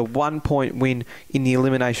ladder. It was a 1-point win in the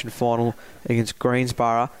elimination final against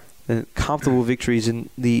Greensborough, and comfortable victories in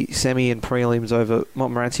the semi and prelims over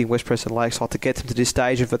Montmorency and West Preston Lakeside to get them to this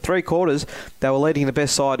stage. And for 3 quarters, they were leading the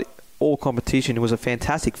best side all competition. It was a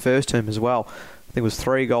fantastic first term as well. I think it was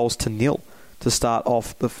 3-0 to start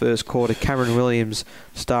off the first quarter. Cameron Williams,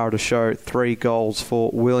 star of the show, 3 goals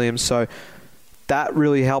for Williams. So that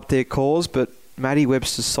really helped their cause, but Maddie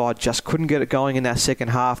Webster's side just couldn't get it going in that second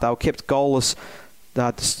half. They were kept goalless,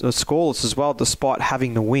 scoreless as well, despite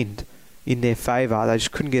having the wind in their favour. They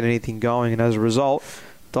just couldn't get anything going, and as a result,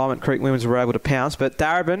 Diamond Creek Women's were able to pounce. But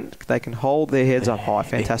Darebin, they can hold their heads up high.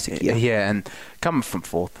 Fantastic year. Yeah, and coming from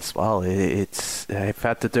 4th as well, they've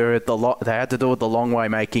had to do it they had to do it the long way,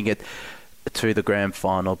 making it to the grand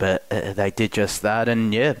final, but they did just that.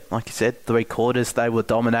 And yeah, like you said, 3 quarters they were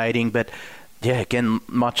dominating, but yeah, again,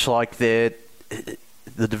 much like the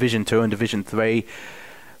Division 2 and Division 3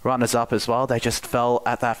 runners up as well, they just fell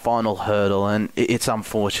at that final hurdle, and it's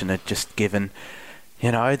unfortunate, just given,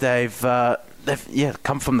 they've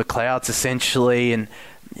come from the clouds essentially, and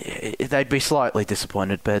they'd be slightly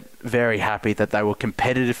disappointed, but very happy that they were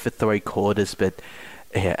competitive for 3 quarters, but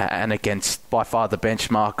and against by far the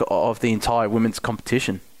benchmark of the entire women's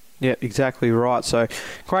competition. Yeah, exactly right. So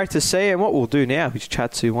great to see. And what we'll do now is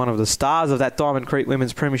chat to one of the stars of that Diamond Creek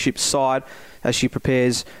Women's Premiership side as she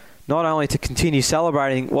prepares not only to continue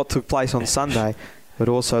celebrating what took place on Sunday, but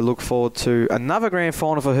also look forward to another grand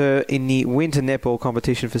final for her in the winter netball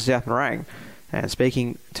competition for South Morang. And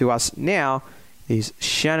speaking to us now is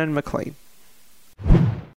Shannon McLean.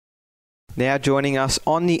 Now joining us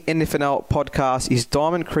on the NFNL podcast is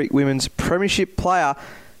Diamond Creek Women's Premiership player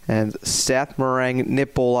and South Morang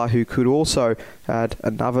netballer who could also add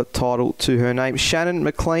another title to her name. Shannon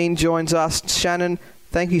McLean joins us. Shannon,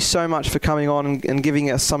 thank you so much for coming on and giving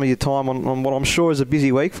us some of your time on what I'm sure is a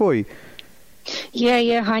busy week for you.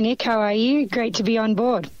 Yeah. Hi, Nick. How are you? Great to be on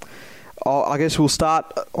board. I guess we'll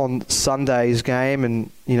start on Sunday's game,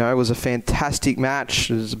 and it was a fantastic match.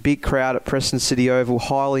 There was a big crowd at Preston City Oval,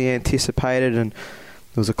 highly anticipated, and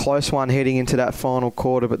it was a close one heading into that final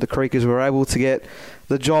quarter, but the Creekers were able to get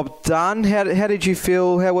the job done. How did you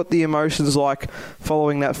feel? What the emotions like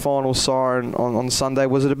following that final siren on Sunday?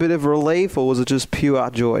 Was it a bit of relief, or was it just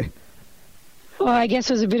pure joy? Well, I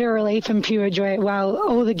guess it was a bit of relief and pure joy. Well,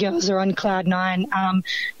 all the girls are on cloud 9.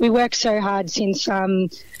 We worked so hard since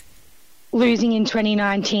losing in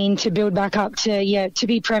 2019 to build back up to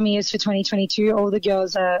be premiers for 2022. All the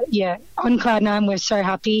girls are on cloud 9. We're so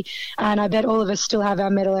happy, and I bet all of us still have our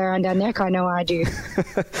medal around our neck. I know I do.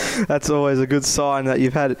 That's always a good sign that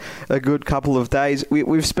you've had a good couple of days.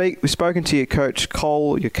 We've spoken to your coach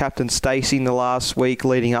Cole, your captain Stacey in the last week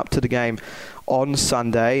leading up to the game on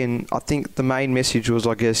Sunday, and I think the main message was,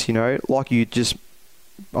 I guess, like you just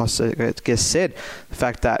said, the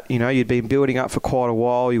fact that you'd been building up for quite a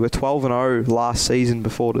while. You were 12-0 last season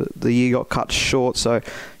before the year got cut short, so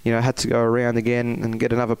had to go around again and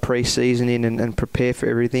get another pre-season in and prepare for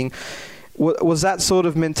everything. Was that sort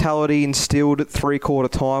of mentality instilled at 3/4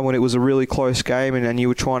 time when it was a really close game and you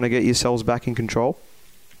were trying to get yourselves back in control?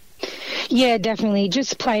 Yeah, definitely.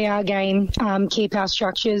 Just play our game, keep our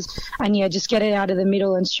structures, and just get it out of the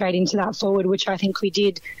middle and straight into that forward, which I think we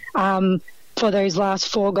did for those last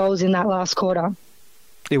 4 goals in that last quarter.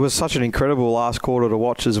 It was such an incredible last quarter to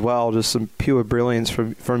watch as well, just some pure brilliance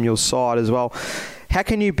from your side as well. How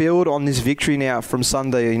can you build on this victory now from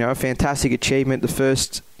Sunday? A fantastic achievement, the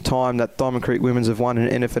first time that Diamond Creek Women's have won an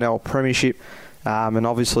NFNL Premiership, and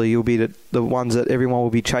obviously you'll be the ones that everyone will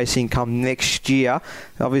be chasing come next year.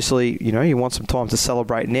 Obviously, you want some time to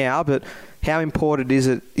celebrate now, but how important is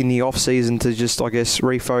it in the off-season to just, I guess,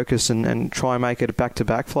 refocus and try and make it a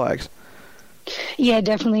back-to-back flags? Yeah,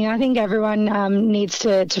 definitely. I think everyone needs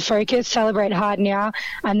to focus, celebrate hard now,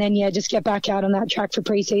 and then, just get back out on that track for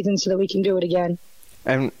pre-season so that we can do it again.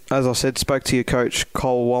 And as I said, spoke to your coach,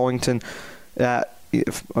 Cole Wallington,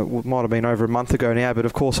 it might have been over a month ago now, but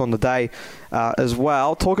of course on the day as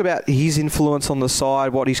well. Talk about his influence on the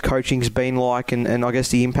side, what his coaching's been like, and I guess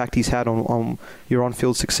the impact he's had on your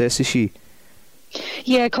on-field success this year.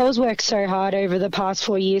 Yeah, Cole's worked so hard over the past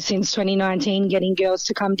 4 years since 2019, getting girls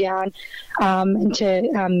to come down and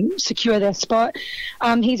to secure their spot.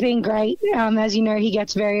 He's been great. As you know, he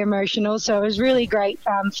gets very emotional, so it was really great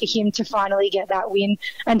for him to finally get that win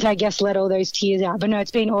and to, I guess, let all those tears out. But no,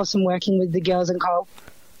 it's been awesome working with the girls and Cole.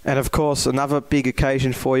 And of course, another big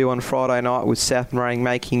occasion for you on Friday night with South Morang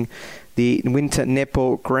making the Winter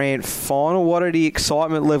Netball Grand Final. What are the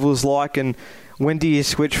excitement levels like, and when do you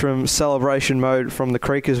switch from celebration mode from the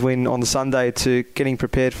Creekers win on Sunday to getting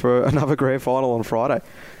prepared for another grand final on Friday?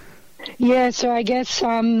 Yeah, so I guess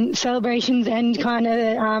celebrations end kind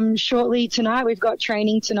of shortly tonight. We've got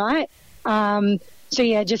training tonight.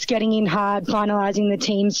 Just getting in hard, finalising the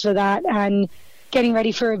teams for that, and getting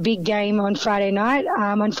ready for a big game on Friday night.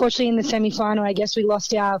 Unfortunately, in the semi-final, I guess we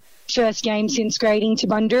lost our first game since grading to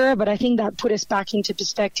Bundoora, but I think that put us back into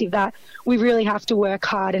perspective that we really have to work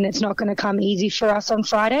hard, and it's not going to come easy for us on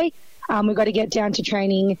Friday. We've got to get down to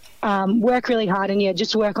training, work really hard, and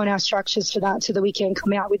just work on our structures for that so that we can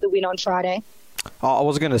come out with the win on Friday. I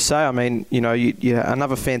was going to say, I mean, you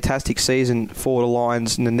another fantastic season for the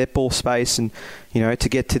Lions in the netball space, and to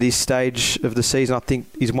get to this stage of the season, I think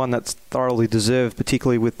is one that's thoroughly deserved,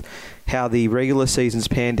 particularly with how the regular season's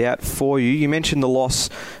panned out for you. You mentioned the loss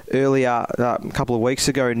earlier, a couple of weeks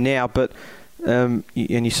ago now, but and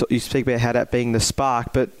you speak about how that being the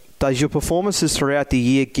spark, but does your performances throughout the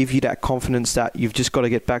year give you that confidence that you've just got to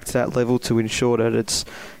get back to that level to ensure that it's,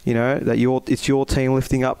 it's your team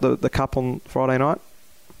lifting up the cup on Friday night?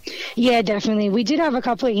 Yeah, definitely. We did have a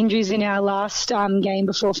couple of injuries in our last game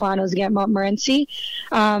before finals against Montmorency.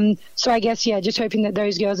 So I guess, just hoping that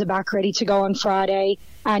those girls are back ready to go on Friday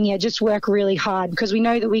and, just work really hard because we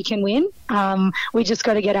know that we can win. We just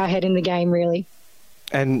got to get our head in the game, really.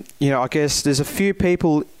 And, I guess there's a few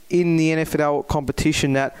people in the NFL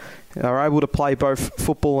competition that are able to play both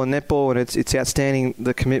football and netball, and it's outstanding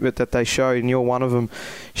the commitment that they show, and you're one of them,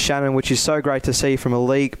 Shannon, which is so great to see from a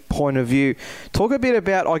league point of view. Talk a bit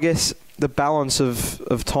about, I guess, the balance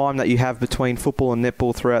of time that you have between football and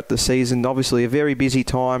netball throughout the season. Obviously a very busy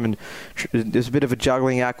time, and there's a bit of a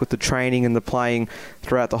juggling act with the training and the playing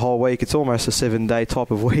throughout the whole week. It's almost a 7-day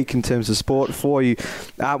type of week in terms of sport for you.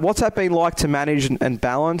 What's that been like to manage and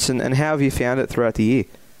balance, and how have you found it throughout the year?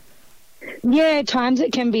 Yeah, at times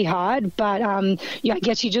it can be hard, but I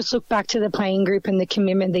guess you just look back to the playing group and the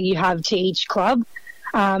commitment that you have to each club.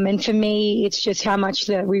 And for me, it's just how much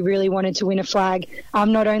that we really wanted to win a flag,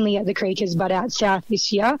 not only at the Creekers but out south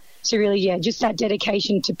this year. So really, just that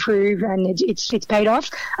dedication to prove, and it's paid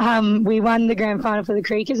off. We won the grand final for the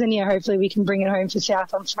Creekers, and hopefully we can bring it home for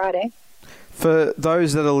South on Friday. For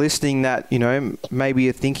those that are listening that, maybe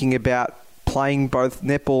you're thinking about playing both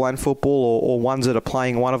netball and football, or ones that are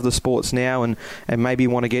playing one of the sports now and maybe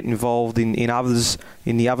want to get involved in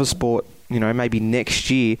the other sport, maybe next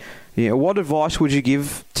year, what advice would you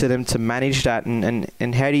give to them to manage that,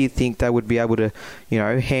 and how do you think they would be able to,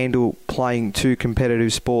 handle playing two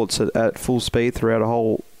competitive sports at full speed throughout a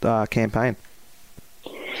whole campaign?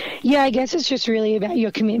 Yeah, I guess it's just really about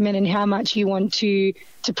your commitment and how much you want to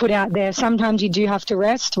put out there. Sometimes you do have to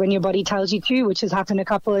rest when your body tells you to, which has happened a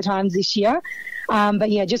couple of times this year. But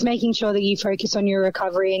just making sure that you focus on your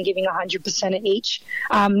recovery and giving 100% at each,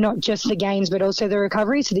 not just the games, but also the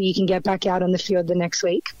recovery so that you can get back out on the field the next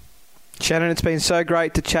week. Shannon, it's been so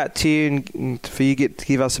great to chat to you and for you to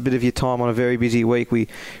give us a bit of your time on a very busy week. We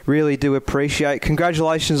really do appreciate.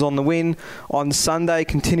 Congratulations on the win on Sunday.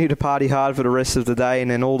 Continue to party hard for the rest of the day,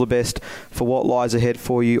 and then all the best for what lies ahead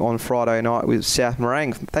for you on Friday night with South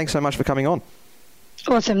Morang. Thanks so much for coming on.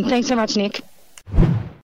 Awesome. Thanks so much, Nick.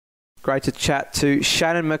 Great to chat to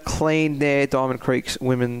Shannon McLean there, Diamond Creek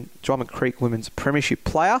Women's Premiership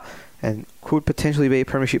player, and could potentially be a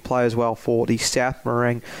Premiership player as well for the South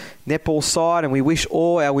Morang netball side. And we wish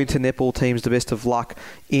all our winter netball teams the best of luck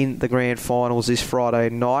in the grand finals this Friday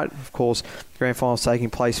night. Of course, grand finals taking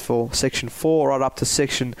place for Section 4 right up to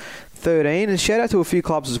Section 13. And shout out to a few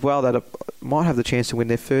clubs as well that might have the chance to win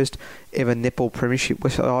their first ever netball premiership.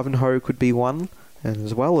 West Ivanhoe could be one, and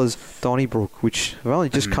as well as Donnybrook, which have only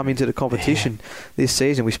just come into the competition this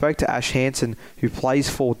season. We spoke to Ash Hansen, who plays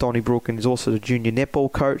for Donnybrook and is also the junior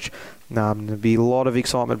netball coach. There'll be a lot of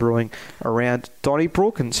excitement brewing around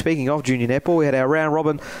Donnybrook. And speaking of junior netball, we had our round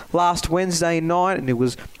robin last Wednesday night, and it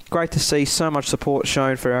was great to see so much support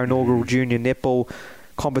shown for our inaugural junior netball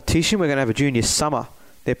competition. We're going to have a junior summer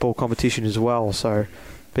netball competition as well, so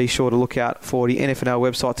be sure to look out for the NFNL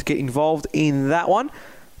website to get involved in that one.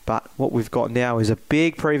 But what we've got now is a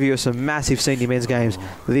big preview of some massive senior men's games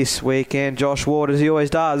this weekend. Josh Ward, as he always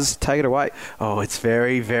does, take it away. Oh, it's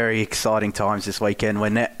very, very exciting times this weekend.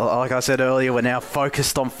 Like I said earlier, we're now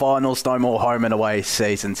focused on finals, no more home and away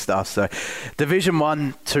season stuff. So Division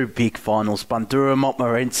 1, two big finals. Bundoora,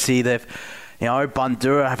 Montmorency,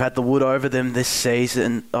 Bundoora have had the wood over them this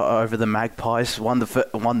season, over the Magpies, won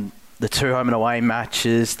the two home and away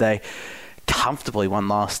matches. They comfortably won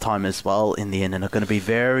last time as well in the end, and are going to be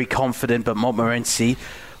very confident. But Montmorency,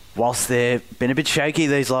 whilst they've been a bit shaky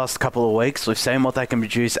these last couple of weeks, we've seen what they can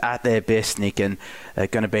produce at their best, Nick, and they're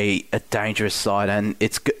going to be a dangerous side. And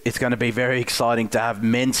it's going to be very exciting to have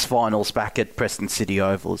men's finals back at Preston City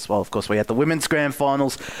Oval as well. Of course, we had the women's grand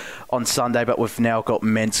finals on Sunday, but we've now got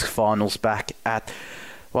men's finals back at,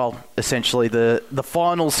 essentially the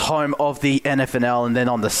finals home of the NFNL. And then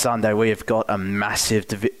on the Sunday, we have got a massive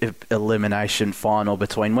elimination final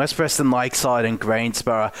between West Preston Lakeside and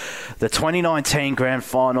Greensborough. The 2019 grand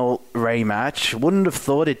final rematch. Wouldn't have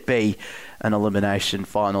thought it'd be an elimination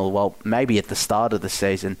final. Well, maybe at the start of the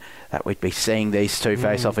season that we'd be seeing these two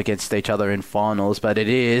face off against each other in finals, but it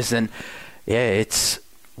is. And it's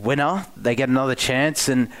winner. They get another chance,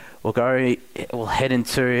 and we'll head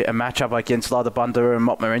into a matchup against either Bundoora and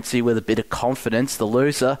Montmorency with a bit of confidence. The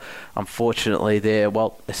loser, unfortunately,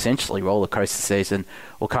 essentially roller coaster season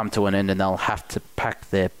will come to an end, and they'll have to pack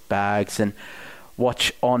their bags. And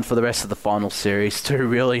watch on for the rest of the final series. Two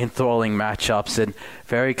really enthralling matchups, and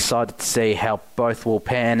very excited to see how both will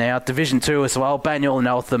pan out. Division 2 as well, Banyule and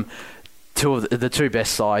Eltham, two of the two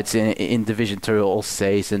best sides in Division 2 all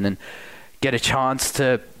season, and get a chance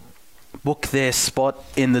to book their spot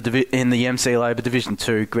in the MC Labour Division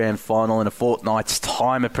 2 Grand Final in a fortnight's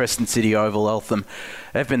time at Preston City Oval. Eltham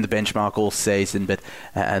have been the benchmark all season,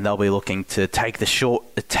 and they'll be looking to take the short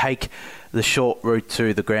route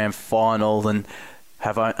to the Grand Final and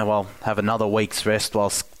have another week's rest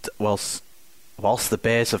whilst the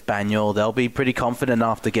Bears of Banyule, they'll be pretty confident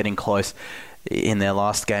after getting close in their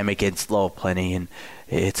last game against Lower Plenty, and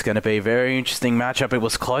it's going to be a very interesting matchup. It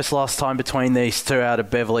was close last time between these two out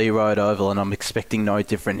of Beverley Road Oval, and I'm expecting no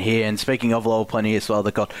different here. And speaking of Lower Plenty as well,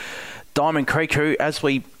 they've got Diamond Creek, who, as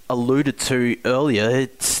we alluded to earlier,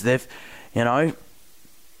 they've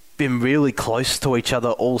been really close to each other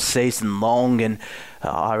all season long, and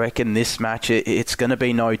I reckon this match, it's going to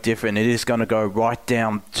be no different. It is going to go right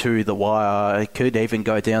down to the wire. It could even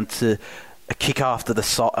go down to a kick after the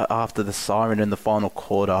siren in the final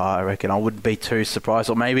quarter. I reckon I wouldn't be too surprised,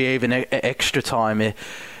 or maybe even extra time.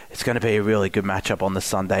 It's going to be a really good matchup on the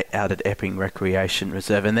Sunday out at Epping Recreation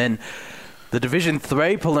Reserve. And then the Division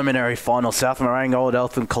 3 preliminary final, South Morang Old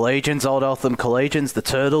Eltham Collegians, the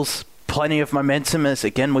Turtles. Plenty of momentum, as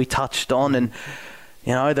again we touched on, and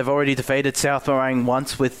they've already defeated South Morang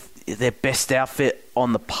once with their best outfit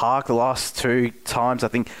on the park. The last two times, I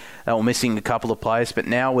think they were missing a couple of players, but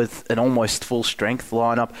now with an almost full strength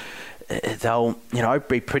lineup, they'll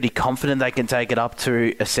be pretty confident they can take it up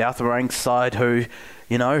to a South Morang side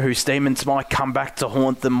whose demons might come back to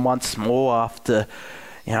haunt them once more after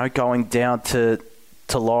going down to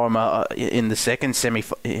Lorimer in the second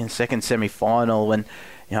semi-final when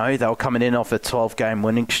they were coming in off a 12-game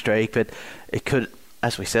winning streak, but it could,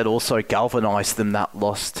 as we said, also galvanise them, that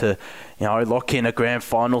loss, to lock in a grand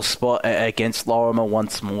final spot against Lorimer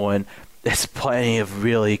once more. And there's plenty of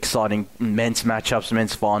really exciting men's matchups,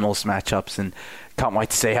 men's finals matchups, and can't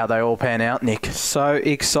wait to see how they all pan out, Nick. So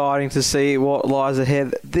exciting to see what lies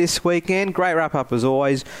ahead this weekend. Great wrap-up as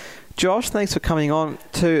always. Josh, thanks for coming on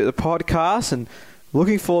to the podcast, and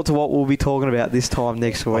looking forward to what we'll be talking about this time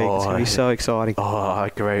next week. It's going to be so exciting. I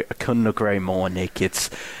agree. I couldn't agree more, Nick. It's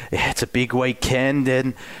a big weekend,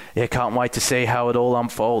 and can't wait to see how it all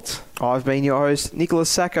unfolds. I've been your host, Nicholas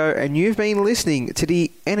Sacco, and you've been listening to the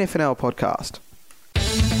NFNL podcast.